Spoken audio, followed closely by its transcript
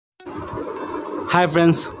Hi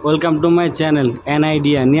friends, welcome to my channel an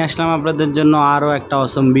idea. নিয়ে আসলাম আপনাদের জন্য আরও একটা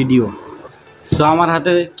অসম ভিডিও। সো আমার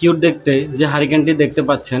হাতে কিউট দেখতে যে হারিকেনটি দেখতে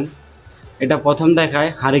পাচ্ছেন, এটা প্রথম দেখায়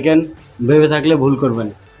হারিকেন ভেবে থাকলে ভুল করবেন।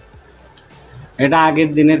 এটা আগের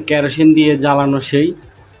দিনের কেরোসিন দিয়ে জ্বালানো সেই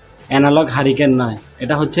অ্যানালগ হারিকেন নয়,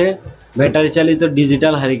 এটা হচ্ছে ব্যাটারি চালিত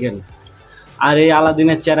ডিজিটাল হারিকেন। আর এই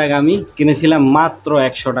আলাদিনের চেরাগ আমি কিনেছিলাম মাত্র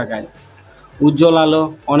 100 টাকায়। উজ্জ্বল আলো,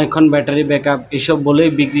 অনেকক্ষণ ব্যাটারি ব্যাকআপ এসব বলেই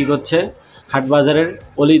বিক্রি করছে হাটবাজারের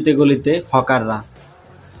অলিতে গলিতে হকাররা।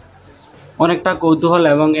 অনেকটা কৌতূহল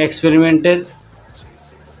এবং এক্সপেরিমেন্টের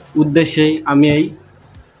উদ্দেশ্যেই আমি এই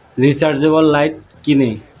রিচার্জেবল লাইট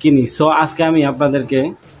কিনি। সো আজকে আমি আপনাদেরকে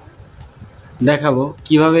দেখাবো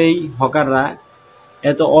কিভাবে এই হকাররা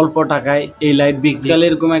এত অল্প টাকায় এই লাইট বিক্রি করে।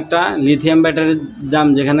 এরকম একটা লিথিয়াম ব্যাটারির দাম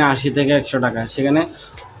যেখানে 80 থেকে 100 টাকা, সেখানে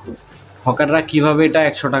হকাররা কিভাবে এটা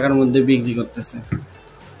 100 টাকার মধ্যে বিক্রি করতেছে।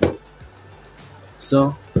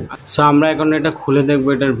 সো আমরা এখন এটা খুলে দেখবো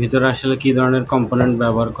এটার ভিতরে আসলে কি ধরনের কম্পোনেন্ট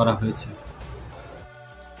ব্যবহার করা হয়েছে।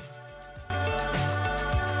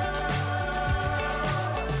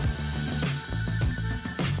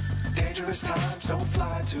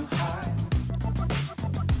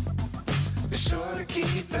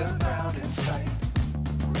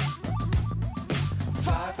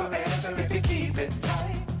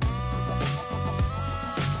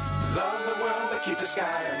 Keep the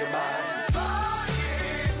sky on your mind.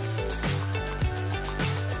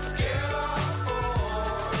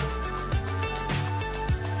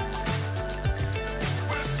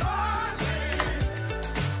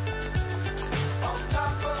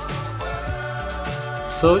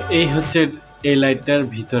 So এই হচ্ছে এই লাইটটার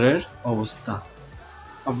ভিতরের অবস্থা।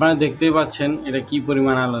 আপনারা দেখতেই পাচ্ছেন এটা কি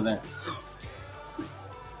পরিমাণ আলো দেয়।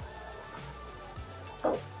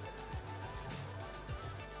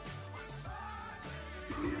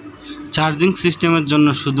 চার্জিং সিস্টেমের জন্য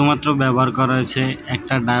শুধুমাত্র ব্যবহার করা হয়েছে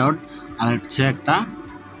একটা ডায়োড আর হচ্ছে একটা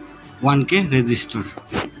 1K রেজিস্টর।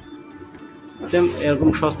 এরকম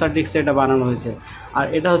সস্তা টিক্সে এটা বানানো হয়েছে। আর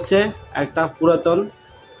এটা হচ্ছে একটা পুরাতন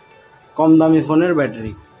কম দামি ফোনের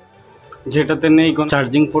ব্যাটারি, যেটাতে নেই কোনো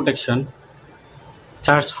চার্জিং প্রোটেকশন।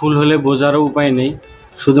 চার্জ ফুল হলে বোঝারও উপায় নেই,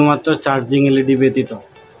 শুধুমাত্র চার্জিং এলইডি ব্যতীত।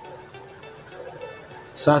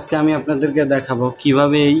 সো আজকে আমি আপনাদেরকে দেখাবো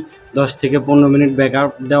কিভাবে এই 10 থেকে 15 মিনিট ব্যাকআপ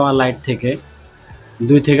দেওয়া লাইট থেকে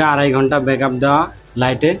 2 থেকে 2.5 ঘন্টা ব্যাকআপ দেওয়া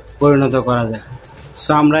লাইটে পরিণত করা যায়।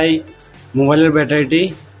 সো আমরা এই মোবাইলের ব্যাটারিটি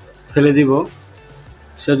ফেলে দিব,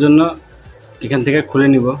 সেজন্য এখান থেকে খুলে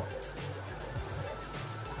নিব।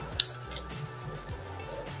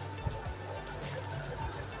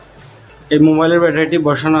 এই মোবাইলের ব্যাটারিটি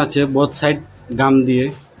বসানো আছে বোথ সাইড গাম দিয়ে।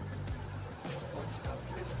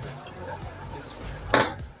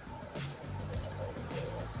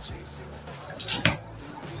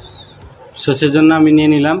 সো সেজন্য আমি নিয়ে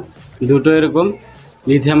নিলাম দুটো এরকম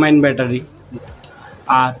লিথিয়াম আয়ন ব্যাটারি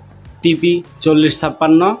আর টিপি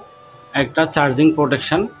 4056 একটা চার্জিং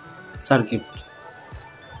প্রোটেকশন সার্কিট।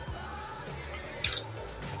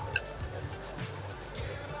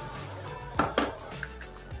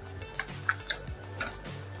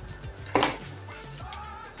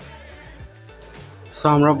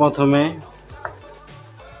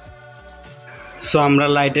 সো আমরা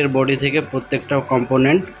লাইটের বডি থেকে প্রত্যেকটা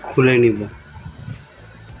কম্পোনেন্ট খুলে নিব।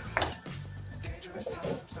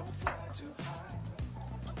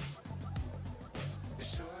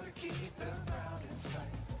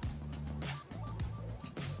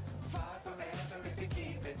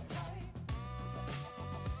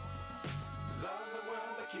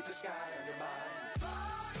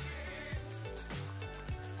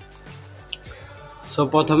 সো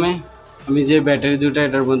প্রথমে আমি যে ব্যাটারি দুটো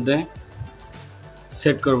এটার মধ্যে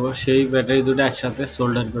সেট করব, সেই ব্যাটারি দুটো একসাথে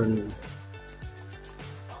সোল্ডার করে নেব।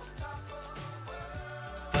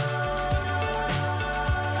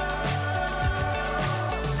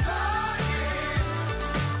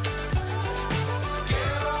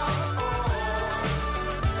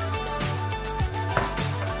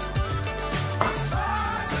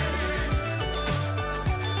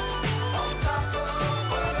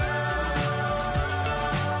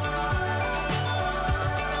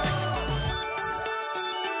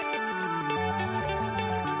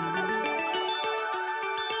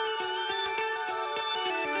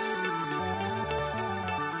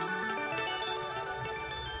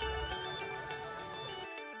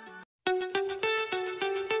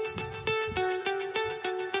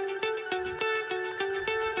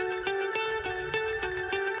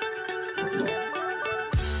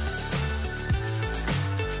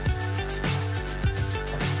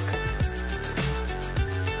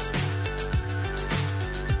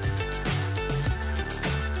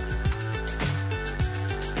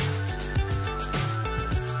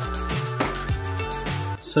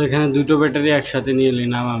 সো এখানে দুটো ব্যাটারি একসাথে নিয়ে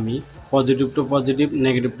নিলাম আমি, positive two positive,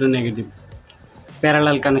 negative two negative,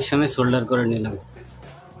 parallel কানেকশানে solder করে নিলাম।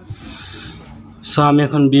 সো আমি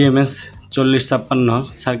এখন BMS 4056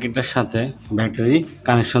 সার্কিটের সাথে ব্যাটারি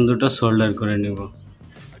কানেকশন দুটো সোল্ডার করে নেব।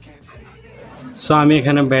 সো আমি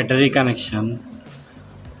এখানে battery connection,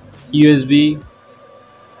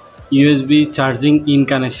 USB charging in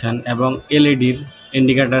connection এবং এলইডির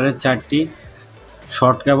ইন্ডিকেটারের 4টি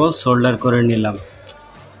শর্ট কেবল সোল্ডার করে নিলাম।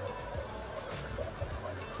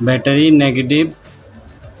 ব্যাটারি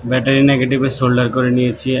নেগেটিভে সোল্ডার করে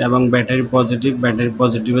নিয়েছি এবং ব্যাটারি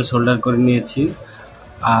পজিটিভে সোল্ডার করে নিয়েছি।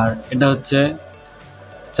 আর এটা হচ্ছে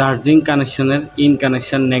charging কানেকশনের in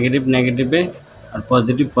connection, নেগেটিভে R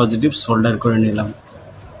positive solder করে নিলাম।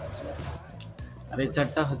 আর এই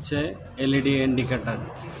 4টা হচ্ছে এলইডি ইন্ডিকেটার,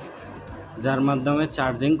 যার মাধ্যমে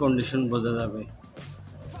চার্জিং কন্ডিশন বোঝা যাবে।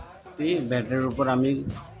 ব্যাটারির উপর আমি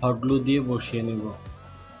হট গ্লু দিয়ে বসিয়ে নেব।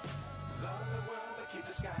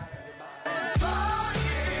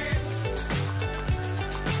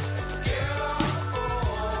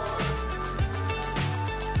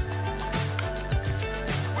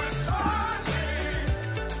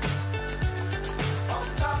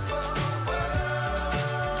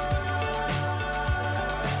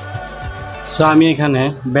 সো আমি এখানে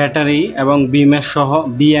ব্যাটারি এবং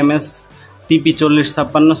BMS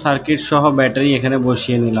TP4056 সার্কিট সহ ব্যাটারি এখানে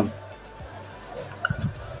বসিয়ে নিলাম।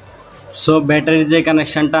 সো ব্যাটারির যে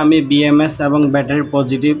কানেকশানটা আমি BMS এবং ব্যাটারির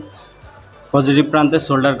পজিটিভ প্রান্তে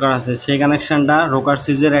সোল্ডার করা আছে, সেই কানেকশানটা রোকার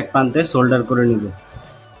সুইচের এক প্রান্তে সোল্ডার করে নিব।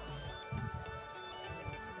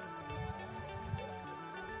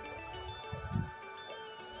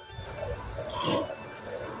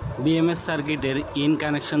 BMS সার্কিটের ইন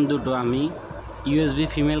কানেকশন দুটো আমি USB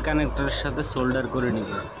ফিমেল কানেক্টরের সাথে সোল্ডার করে নিব।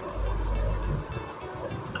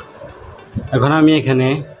 এখন আমি এখানে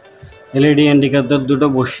এলইডি ইন্ডিকেটর দুটো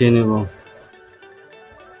বসিয়ে নেব।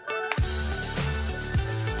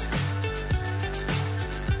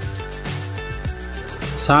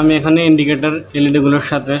 সো আমি এখানে ইন্ডিকেটর এলইডিগুলোর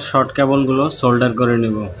সাথে শর্ট কেবলগুলো সোল্ডার করে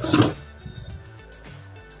নেব।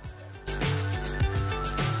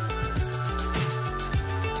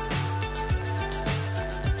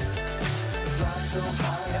 So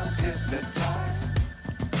high, I'm hypnotized.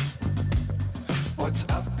 What's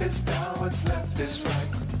up is down, what's left is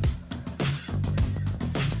right.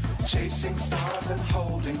 Chasing stars and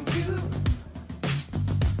holding you.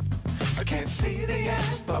 I can't see the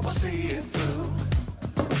end, but we'll see it through.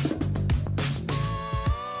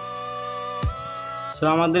 So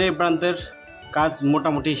আমাদের এই প্রান্তের কাজ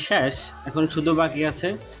মোটামুটি শেষ। এখন শুধু বাকি আছে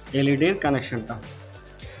এলইডির কানেকশনটা।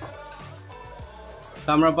 তো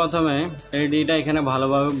আমরা প্রথমে এলইডিটা এখানে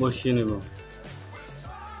ভালোভাবে বসিয়ে নেব।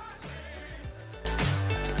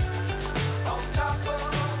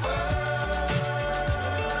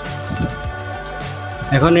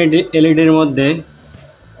 এখন এলইডির মধ্যে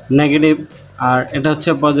নেগেটিভ আর এটা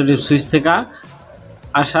হচ্ছে পজিটিভ, সুইচ থেকে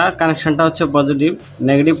আসা কানেকশনটা হচ্ছে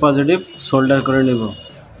নেগেটিভ সোল্ডার করে নেব।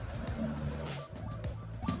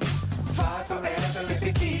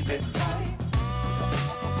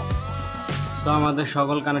 তো আমাদের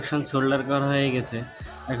সকল কানেকশন সোল্ডার করা হয়ে গেছে।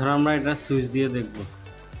 এখন আমরা এটা সুইচ দিয়ে দেখব।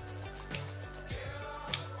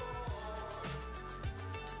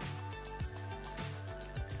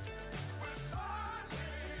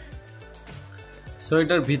 সো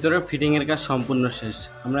এটার ভিতরে ফিটিং এর কাজ সম্পূর্ণ শেষ।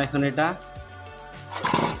 আমরা এখন এটা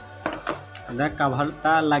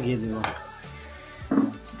কভারটা লাগিয়ে দেব।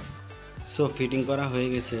 সো ফিটিং করা হয়ে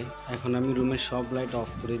গেছে। এখন আমি রুমের সব লাইট অফ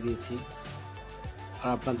করে দিয়েছি আর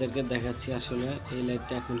আপনাদেরকে দেখাচ্ছি আসলে এই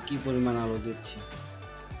লাইটটা এখন কি পরিমাণ আলো দিচ্ছে।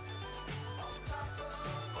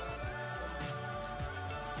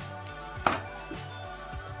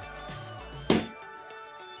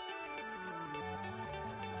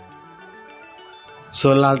 সো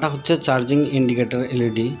লালটা হচ্ছে charging indicator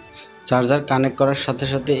LED. Charger connect করার সাথে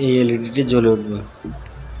সাথে এই এলইডিটি জ্বলে উঠবে।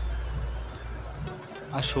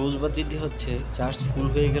 আর সবুজ বাতিটি হচ্ছে চার্জ ফুল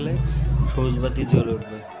হয়ে গেলে সবুজ বাতি জ্বলে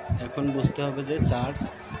উঠবে। এখন বুঝতে হবে যে চার্জ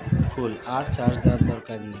ফুল, আর চার্জ দেওয়ার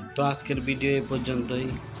দরকার নেই। তো আজকের ভিডিও এই পর্যন্তই,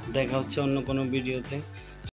 দেখা হচ্ছে অন্য কোনো ভিডিওতে।